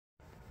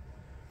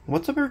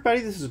What's up,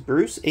 everybody? This is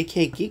Bruce,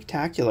 aka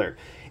Geektacular,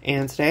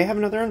 and today I have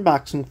another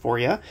unboxing for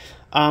you.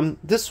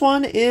 This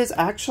one is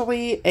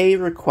actually a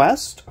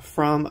request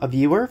from a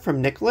viewer,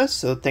 from Nicholas,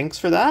 so thanks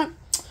for that.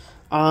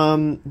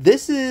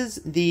 This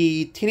is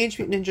the Teenage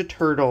Mutant Ninja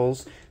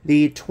Turtles,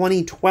 the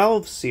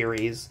 2012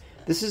 series.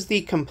 This is the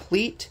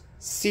complete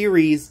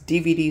series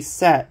DVD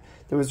set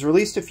that was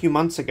released a few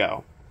months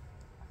ago.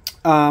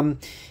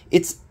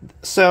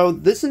 So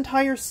this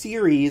entire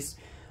series,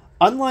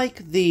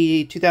 unlike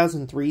the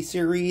 2003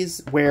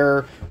 series,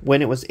 where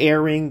when it was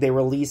airing, they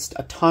released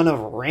a ton of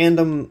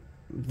random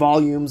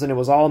volumes and it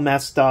was all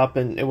messed up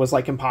and it was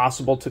like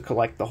impossible to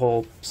collect the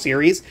whole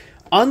series.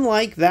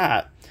 Unlike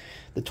that,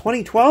 the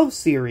 2012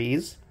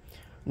 series,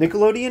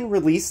 Nickelodeon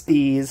released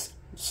these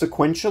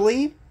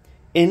sequentially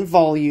in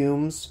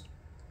volumes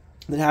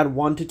that had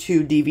 1 to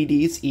 2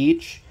 DVDs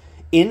each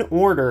in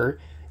order,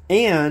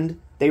 and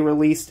they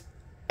released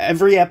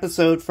every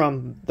episode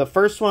from the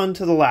first one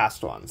to the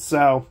last one.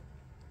 So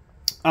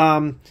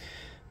you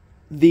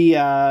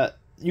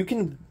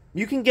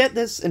can get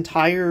this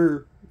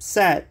entire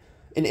set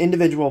in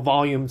individual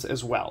volumes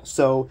as well.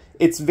 So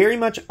it's very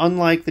much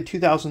unlike the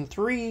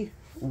 2003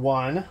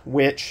 one,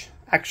 which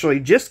actually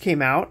just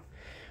came out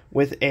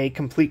with a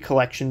complete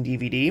collection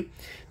DVD.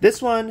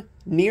 This one,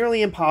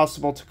 nearly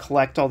impossible to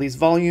collect all these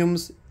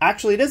volumes.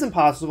 Actually, it is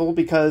impossible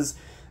because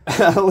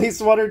at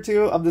least 1 or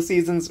 2 of the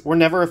seasons were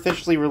never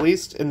officially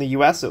released, in the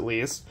US at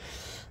least.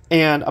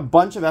 And a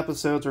bunch of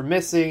episodes were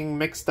missing,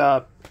 mixed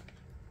up,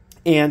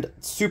 and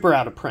super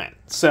out of print.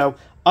 So,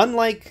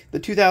 unlike the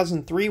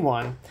 2003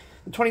 one,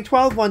 the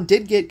 2012 one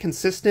did get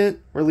consistent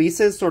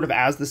releases sort of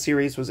as the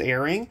series was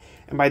airing.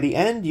 And by the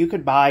end, you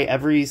could buy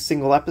every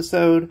single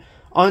episode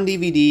on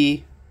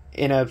DVD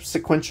in a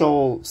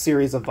sequential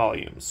series of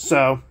volumes.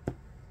 So,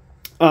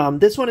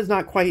 this one is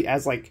not quite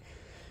as,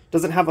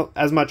 doesn't have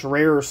as much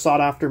rare or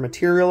sought-after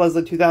material as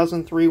the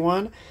 2003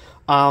 one.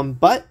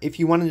 But if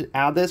you want to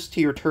add this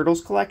to your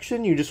Turtles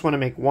collection, you just want to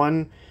make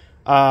one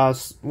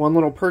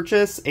little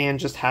purchase and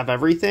just have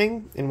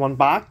everything in one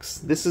box,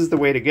 this is the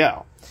way to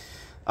go.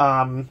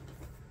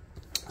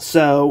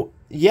 So,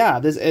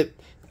 yeah,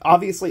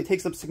 obviously it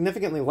takes up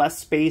significantly less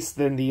space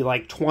than the,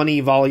 20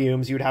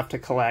 volumes you'd have to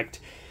collect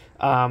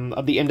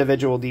of the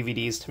individual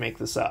DVDs to make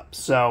this up.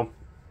 So,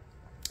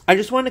 I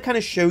just wanted to kind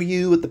of show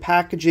you the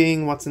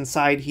packaging, what's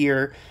inside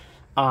here,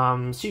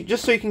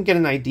 just so you can get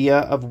an idea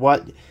of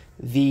what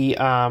the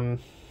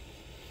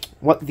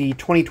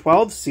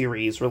 2012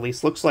 series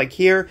release looks like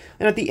here.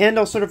 And at the end,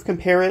 I'll sort of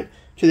compare it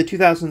to the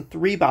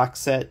 2003 box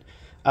set,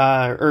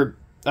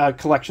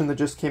 collection that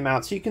just came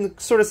out, so you can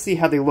sort of see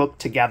how they look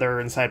together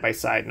and side by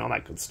side and all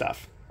that good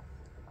stuff.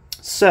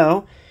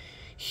 So,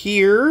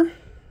 here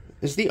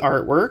is the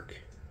artwork.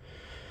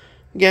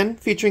 Again,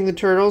 featuring the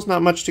Turtles,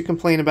 not much to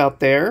complain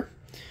about there.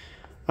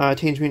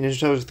 Teenage Mutant Ninja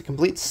Turtles, the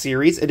complete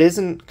series. It is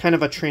in kind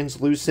of a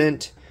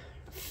translucent,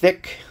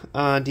 thick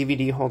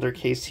DVD holder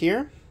case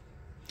here.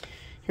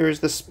 Here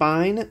is the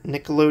spine,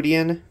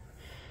 Nickelodeon,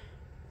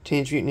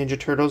 Teenage Mutant Ninja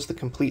Turtles, the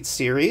complete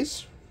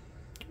series.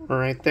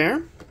 Right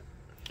there.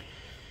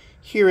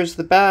 Here is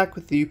the back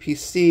with the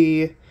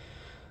UPC,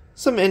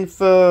 some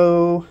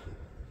info,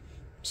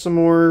 some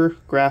more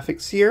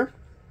graphics here.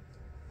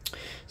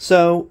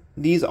 So,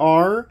 these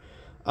are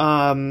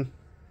in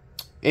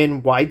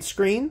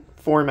widescreen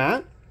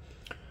format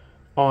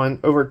on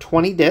over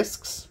 20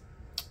 discs,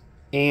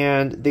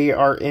 and they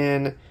are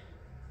in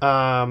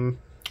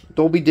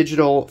Dolby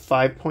Digital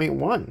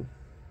 5.1.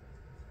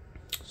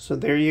 So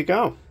there you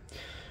go,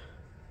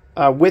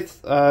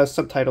 with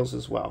subtitles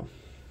as well.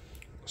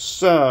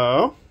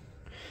 So,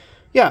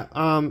 yeah,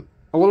 a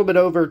little bit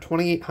over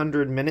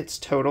 2,800 minutes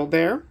total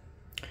there.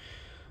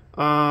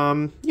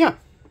 Yeah,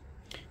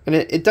 and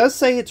it does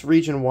say it's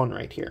Region 1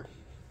 right here.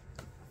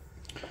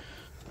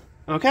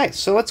 Okay,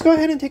 so let's go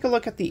ahead and take a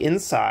look at the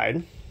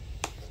inside.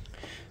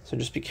 So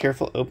just be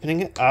careful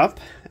opening it up.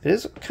 It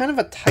is kind of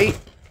a tight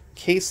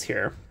case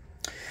here.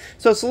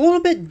 So it's a little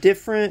bit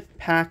different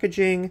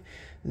packaging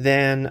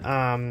than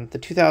the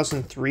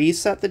 2003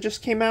 set that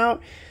just came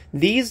out.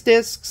 These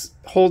discs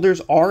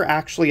holders are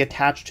actually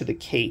attached to the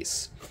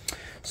case.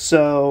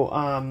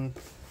 So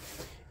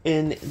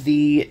in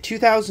the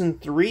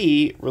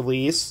 2003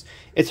 release,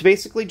 it's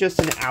basically just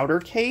an outer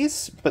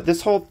case, but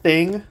this whole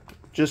thing,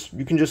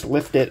 you can just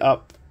lift it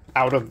up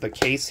out of the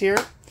case here.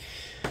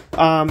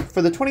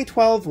 For the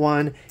 2012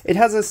 one, it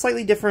has a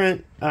slightly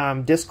different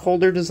disc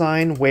holder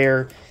design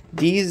where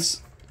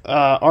these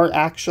are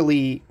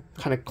actually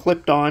kind of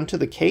clipped onto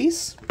the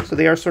case, so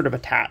they are sort of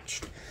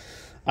attached.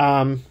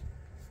 And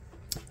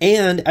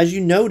as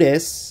you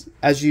notice,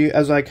 as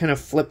I kind of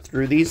flip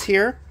through these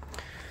here,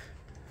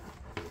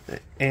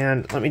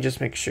 and let me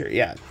just make sure,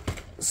 yeah.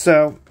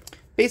 So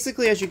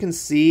basically, as you can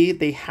see,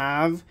 they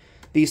have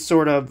these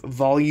sort of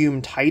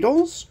volume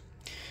titles.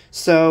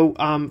 So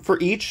for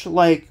each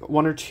 1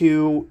 or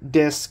 2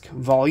 disc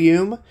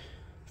volume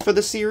for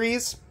the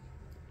series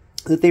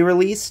that they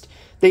released,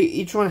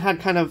 each one had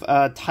kind of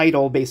a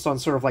title based on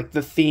sort of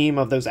the theme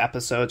of those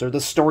episodes or the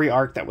story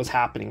arc that was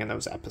happening in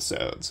those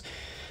episodes.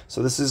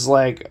 So this is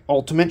like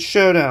Ultimate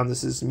Showdown.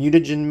 This is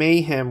Mutagen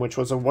Mayhem, which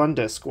was a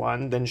 1-disc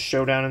one. Then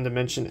Showdown in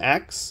Dimension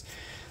X.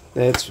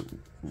 That's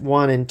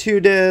 1 and 2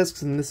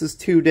 discs, and this is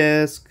 2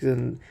 discs,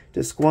 and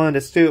disc 1,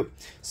 disc 2.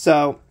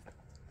 So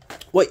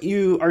what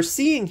you are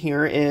seeing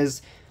here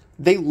is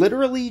they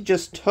literally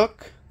just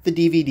took the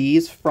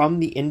DVDs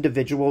from the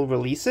individual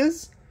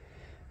releases.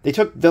 They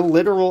took the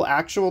literal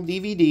actual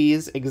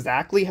DVDs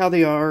exactly how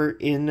they are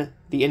in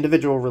the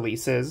individual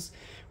releases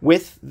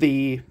with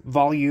the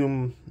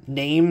volume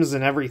names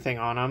and everything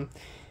on them,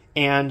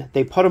 and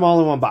they put them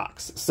all in one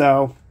box.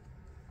 So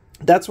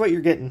that's what you're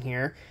getting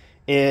here,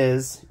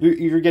 is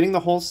you're getting the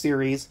whole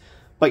series,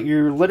 but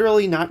you're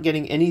literally not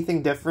getting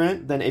anything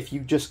different than if you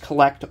just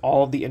collect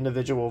all of the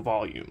individual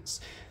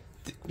volumes,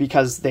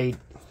 because they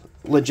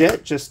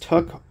legit just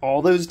took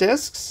all those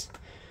discs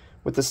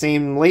with the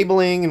same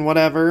labeling and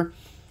whatever,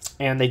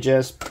 and they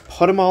just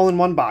put them all in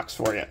one box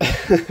for you.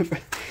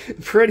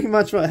 Pretty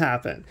much what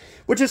happened,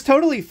 which is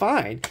totally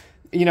fine.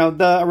 You know,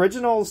 the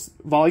original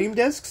volume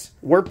discs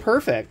were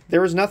perfect.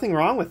 There was nothing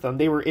wrong with them.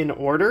 They were in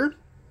order.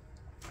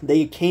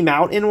 They came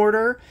out in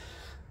order.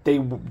 They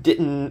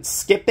didn't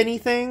skip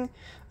anything.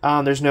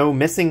 There's no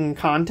missing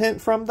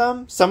content from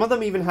them. Some of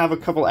them even have a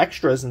couple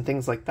extras and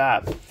things like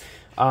that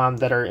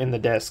that are in the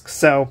disc.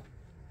 So,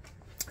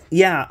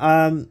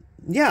 yeah,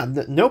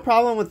 no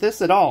problem with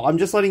this at all. I'm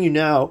just letting you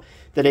know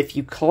that if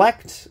you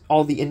collect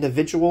all the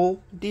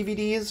individual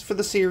DVDs for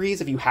the series,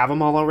 if you have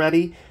them all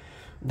already,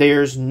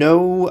 there's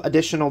no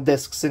additional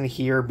discs in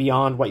here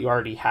beyond what you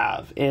already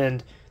have.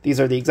 And these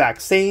are the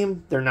exact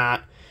same. They're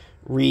not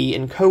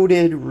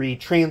re-encoded,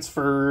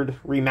 retransferred,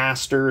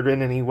 remastered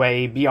in any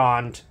way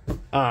beyond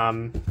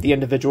the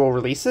individual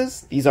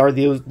releases. These are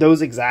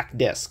those exact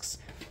discs.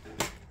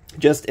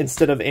 Just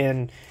instead of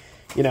in,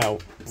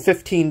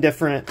 15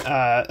 different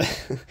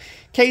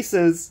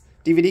cases,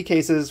 DVD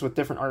cases with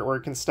different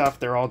artwork and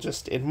stuff, they're all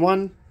just in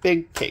one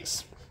big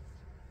case.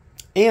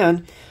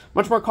 And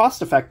much more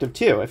cost effective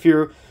too. If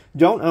you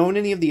don't own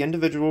any of the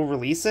individual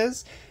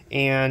releases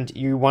and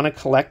you want to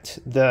collect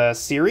the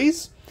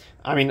series,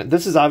 I mean,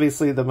 this is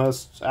obviously the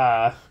most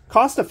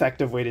cost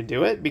effective way to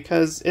do it,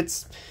 because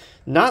it's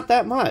not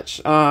that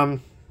much and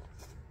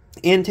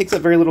takes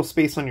up very little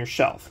space on your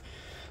shelf.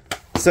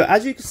 So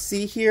as you can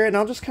see here, and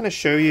I'll just kind of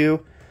show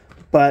you,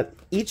 but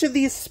each of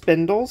these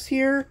spindles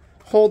here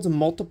holds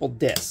multiple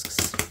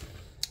discs.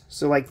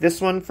 So like this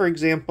one, for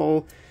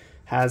example,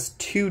 has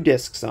 2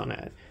 discs on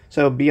it.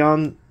 So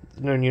Beyond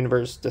the Known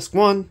Universe Disc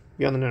 1,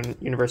 Beyond the Known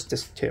Universe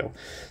Disc 2.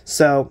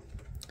 So,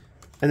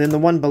 and then the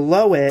one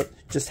below it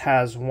just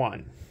has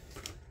 1.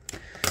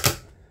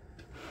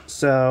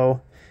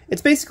 So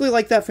it's basically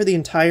like that for the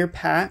entire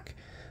pack.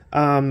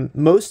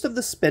 Most of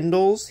the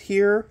spindles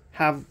here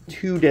have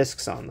 2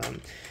 discs on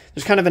them.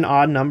 There's kind of an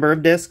odd number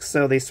of discs,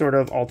 so they sort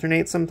of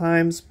alternate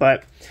sometimes,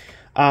 but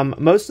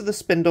most of the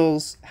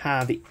spindles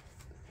have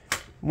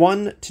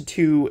 1 to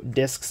 2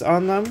 discs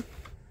on them.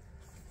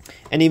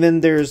 And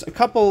even there's a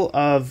couple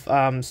of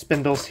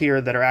spindles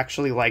here that are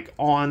actually like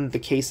on the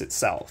case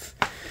itself.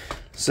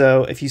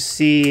 So if you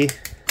see,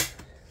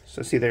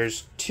 see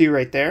there's 2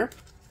 right there.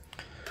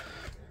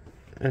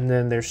 And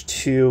then there's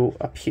 2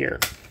 up here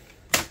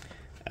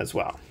as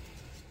well.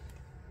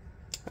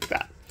 Like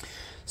that.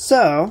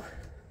 So,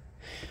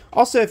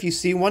 also if you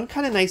see, one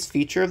kind of nice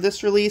feature of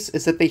this release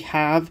is that they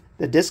have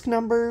the disc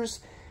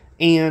numbers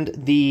and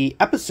the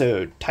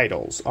episode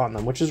titles on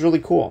them, which is really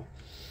cool.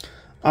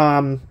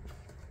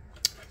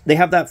 They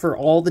have that for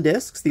all the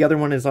discs. The other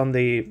one is on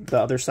the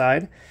other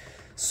side.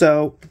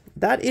 So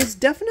that is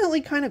definitely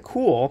kind of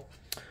cool.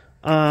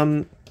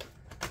 Let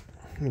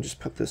me just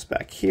put this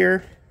back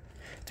here.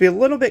 To be a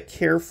little bit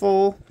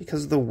careful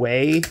because of the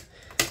way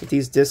that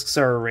these discs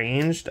are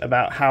arranged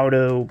about how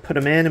to put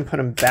them in and put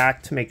them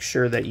back to make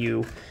sure that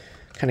you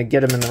kind of get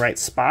them in the right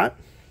spot.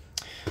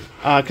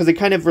 Because they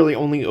kind of really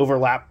only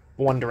overlap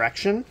one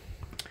direction.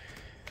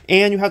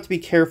 And you have to be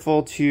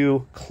careful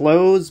to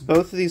close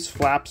both of these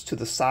flaps to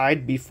the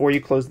side before you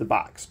close the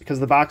box, because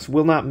the box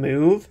will not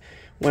move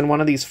when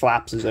one of these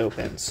flaps is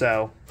open.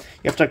 So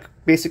you have to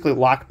basically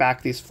lock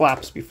back these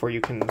flaps before you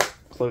can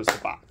close the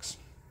box.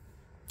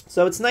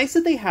 So it's nice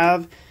that they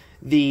have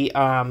the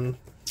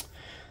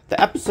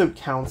episode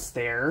counts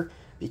there,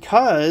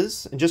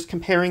 because just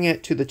comparing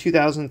it to the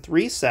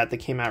 2003 set that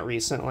came out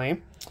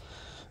recently,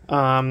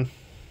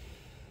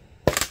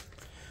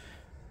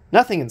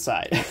 nothing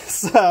inside.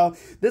 So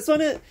this one,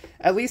 it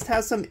at least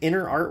has some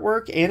inner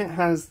artwork, and it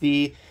has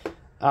the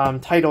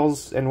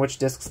titles and which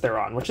discs they're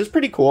on, which is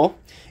pretty cool.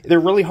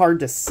 They're really hard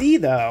to see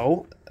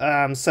though,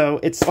 so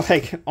it's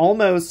like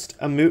almost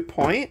a moot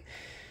point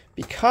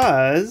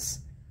because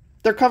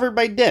they're covered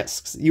by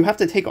discs. You have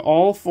to take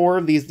all 4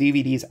 of these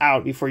DVDs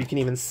out before you can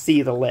even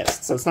see the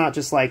list. So it's not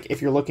just like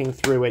if you're looking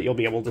through it, you'll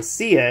be able to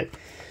see it.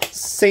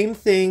 Same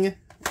thing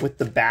with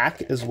the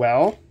back as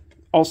well,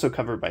 also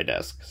covered by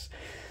discs.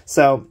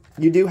 So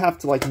you do have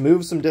to like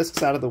move some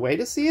discs out of the way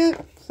to see it.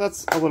 So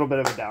that's a little bit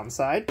of a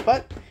downside,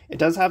 but it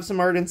does have some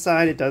art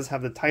inside. It does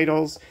have the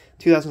titles.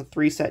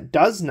 2003 set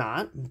does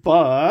not,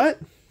 but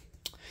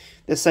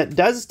this set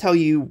does tell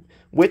you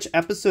which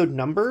episode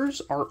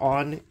numbers are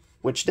on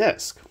which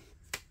disc,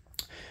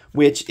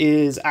 which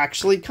is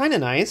actually kind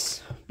of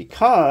nice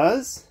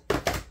because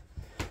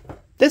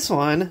this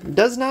one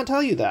does not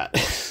tell you that.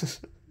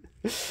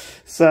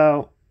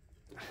 So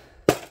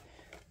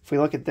if we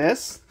look at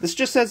this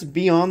just says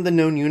Beyond the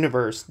Known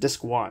Universe,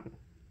 Disc 1.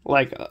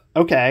 Like,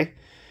 okay,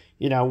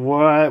 you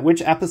know,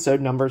 which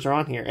episode numbers are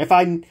on here? If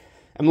I'm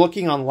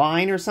looking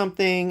online or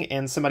something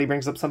and somebody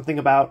brings up something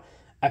about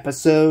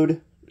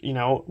episode,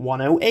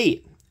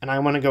 108, and I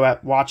want to go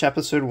watch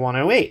episode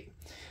 108,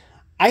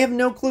 I have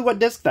no clue what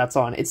disc that's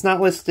on. It's not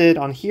listed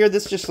on here.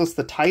 This just lists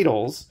the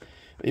titles.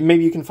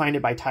 Maybe you can find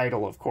it by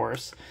title, of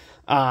course.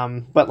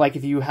 But like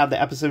if you have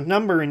the episode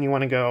number and you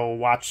want to go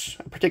watch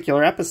a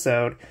particular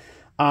episode,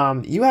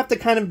 you have to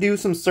kind of do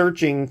some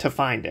searching to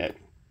find it.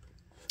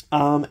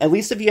 At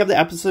least if you have the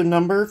episode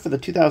number for the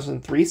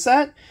 2003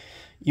 set,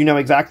 you know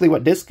exactly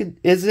what disc it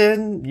is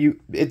in.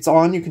 It's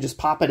on, you can just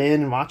pop it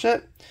in and watch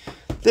it.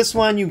 This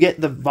one, you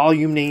get the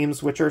volume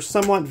names, which are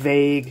somewhat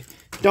vague,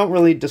 don't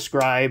really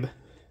describe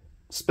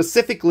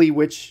specifically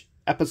which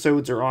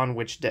episodes are on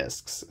which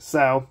discs.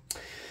 So,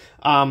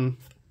 a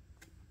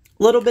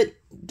little bit,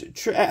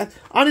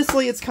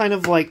 honestly, it's kind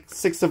of like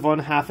 6 of one,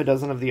 half a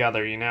dozen of the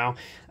other,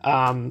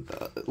 A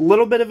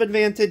little bit of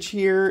advantage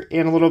here,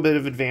 and a little bit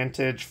of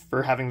advantage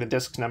for having the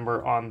disc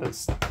number on the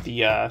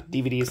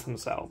DVDs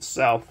themselves.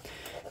 So,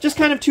 just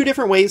kind of 2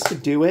 different ways to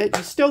do it.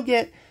 You still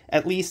get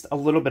at least a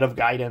little bit of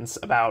guidance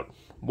about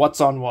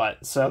what's on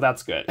what, so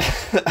that's good.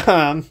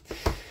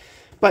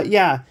 But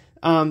yeah,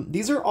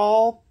 these are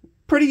all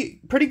pretty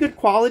good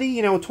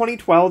quality.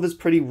 2012 is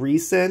pretty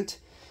recent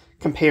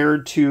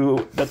compared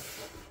to the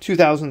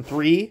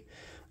 2003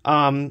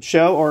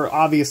 show, or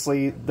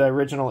obviously the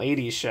original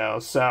 80s show.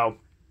 So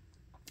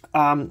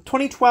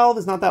 2012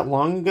 is not that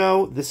long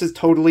ago. This is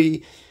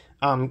totally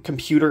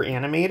computer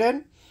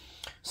animated.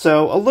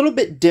 So a little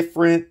bit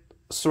different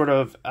sort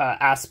of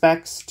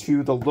aspects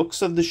to the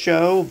looks of the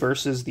show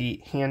versus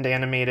the hand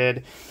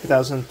animated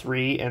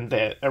 2003 and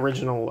the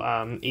original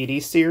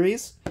 80s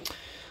series.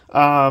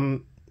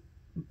 But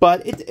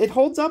it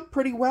holds up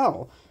pretty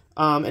well.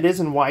 It is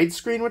in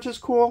widescreen, which is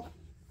cool.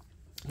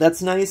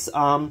 That's nice.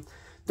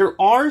 There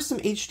are some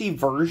HD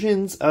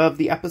versions of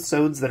the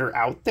episodes that are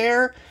out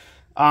there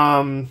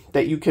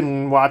that you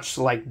can watch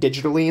like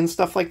digitally and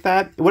stuff like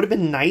that. It would have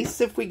been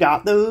nice if we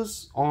got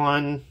those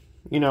on,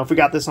 if we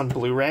got this on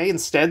Blu-ray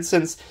instead,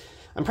 since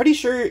I'm pretty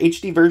sure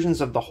HD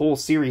versions of the whole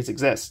series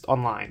exist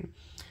online.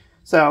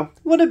 So,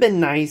 it would have been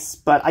nice,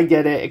 but I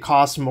get it. It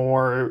costs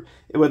more.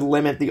 It would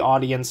limit the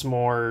audience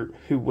more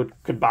who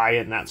could buy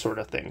it and that sort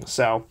of thing.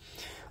 So,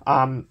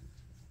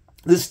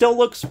 this still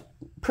looks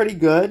pretty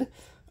good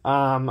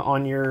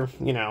on your,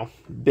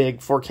 big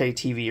 4K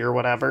TV or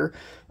whatever.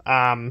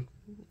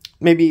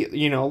 Maybe,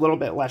 a little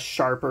bit less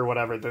sharp or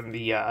whatever than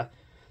the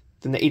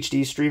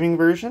HD streaming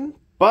version.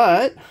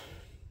 But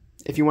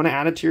if you want to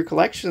add it to your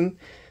collection,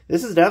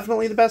 this is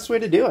definitely the best way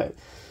to do it.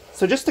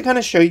 So just to kind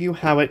of show you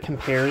how it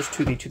compares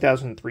to the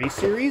 2003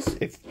 series,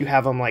 if you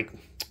have them like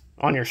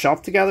on your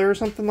shelf together or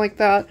something like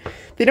that,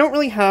 they don't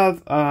really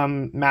have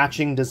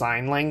matching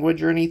design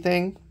language or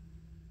anything.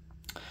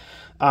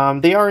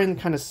 They are in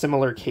kind of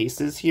similar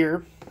cases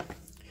here,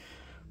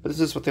 but this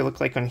is what they look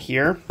like on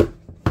here.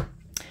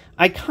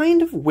 I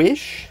kind of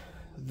wish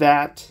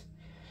that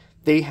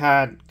they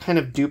had kind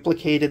of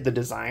duplicated the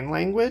design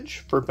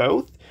language for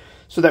both,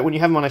 so that when you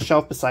have them on a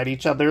shelf beside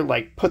each other,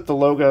 like put the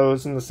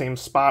logos in the same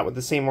spot with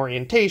the same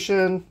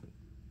orientation,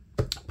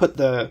 put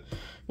the,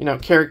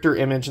 character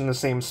image in the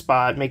same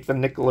spot, make the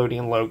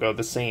Nickelodeon logo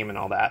the same and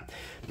all that.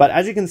 But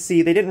as you can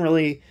see, they didn't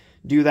really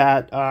do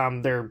that.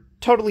 They're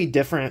totally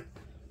different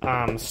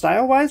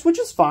style-wise, which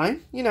is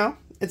fine,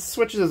 it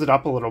switches it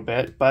up a little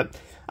bit, but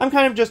I'm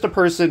kind of just a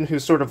person who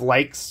sort of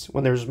likes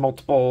when there's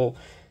multiple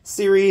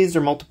series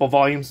or multiple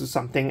volumes of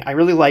something. I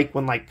really like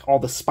when like all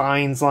the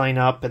spines line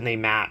up and they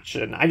match,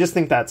 and I just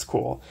think that's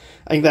cool.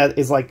 I think that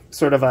is like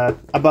sort of a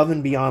above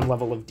and beyond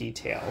level of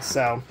detail.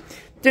 So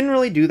didn't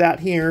really do that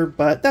here,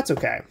 but that's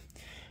okay.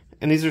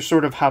 And these are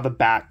sort of how the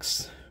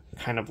backs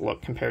kind of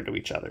look compared to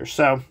each other.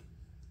 So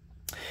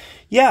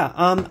yeah,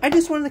 I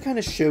just wanted to kind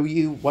of show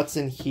you what's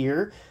in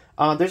here.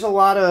 There's a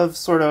lot of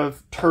sort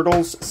of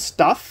Turtles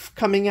stuff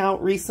coming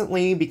out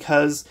recently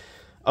because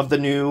of the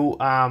new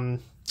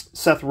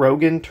Seth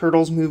Rogen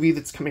Turtles movie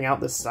that's coming out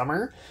this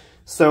summer.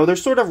 So they're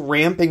sort of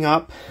ramping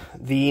up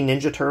the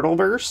Ninja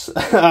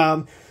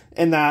Turtleverse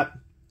in that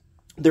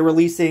they're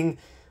releasing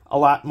a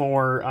lot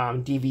more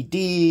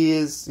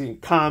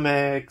DVDs,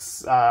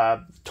 comics,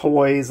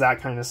 toys,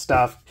 that kind of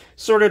stuff,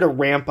 sort of to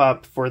ramp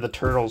up for the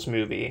Turtles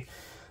movie.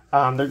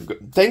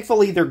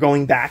 Thankfully, they're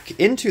going back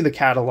into the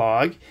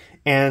catalog,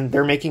 and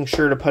they're making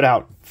sure to put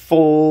out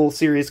full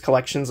series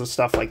collections of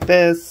stuff like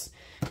this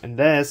and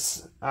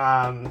this.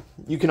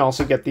 You can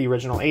also get the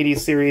original 80s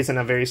series in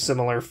a very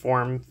similar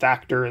form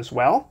factor as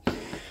well.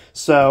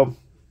 So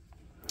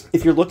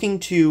if you're looking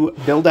to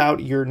build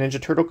out your Ninja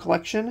Turtle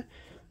collection,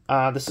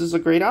 this is a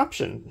great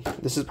option.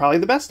 This is probably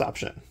the best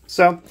option.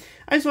 So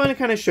I just wanted to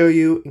kind of show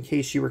you in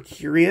case you were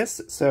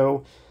curious.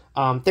 So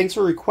thanks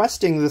for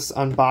requesting this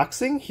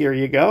unboxing. Here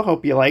you go.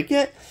 Hope you like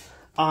it.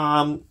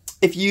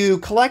 If you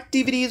collect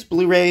DVDs,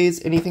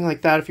 Blu-rays, anything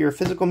like that, if you're a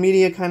physical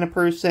media kind of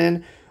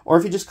person, or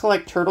if you just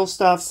collect turtle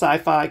stuff,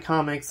 sci-fi,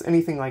 comics,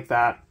 anything like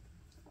that,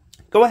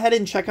 go ahead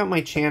and check out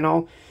my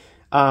channel.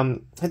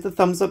 Hit the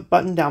thumbs up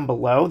button down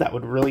below. That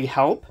would really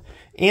help.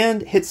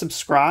 And hit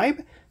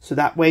subscribe, so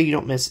that way you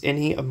don't miss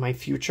any of my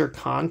future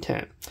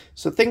content.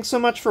 So thanks so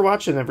much for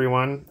watching,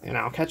 everyone, and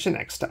I'll catch you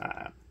next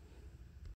time.